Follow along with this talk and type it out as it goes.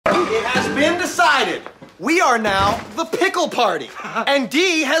been decided. We are now the Pickle Party, and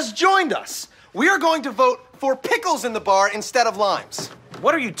Dee has joined us. We are going to vote for pickles in the bar instead of limes.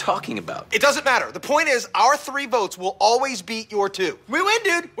 What are you talking about? It doesn't matter. The point is, our 3 votes will always beat your 2. We win,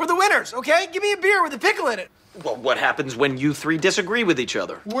 dude. We're the winners, okay? Give me a beer with a pickle in it. Well, what happens when you 3 disagree with each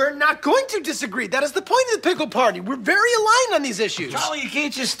other? We're not going to disagree. That is the point of the Pickle Party. We're very aligned on these issues. Charlie, you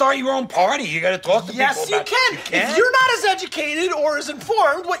can't just start your own party. You gotta talk to Yes, people you about can. it. You can. If you're not as educated or as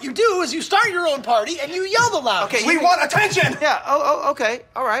informed, what you do is you start your own party and you yell the loudest. Okay, We want attention! Yeah, okay,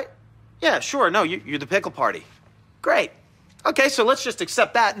 all right. Yeah, sure, no, you're the Pickle Party. Great. Okay, so let's just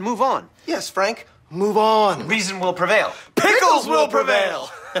accept that and move on. Yes, Frank, move on. Reason will prevail. Pickles will prevail!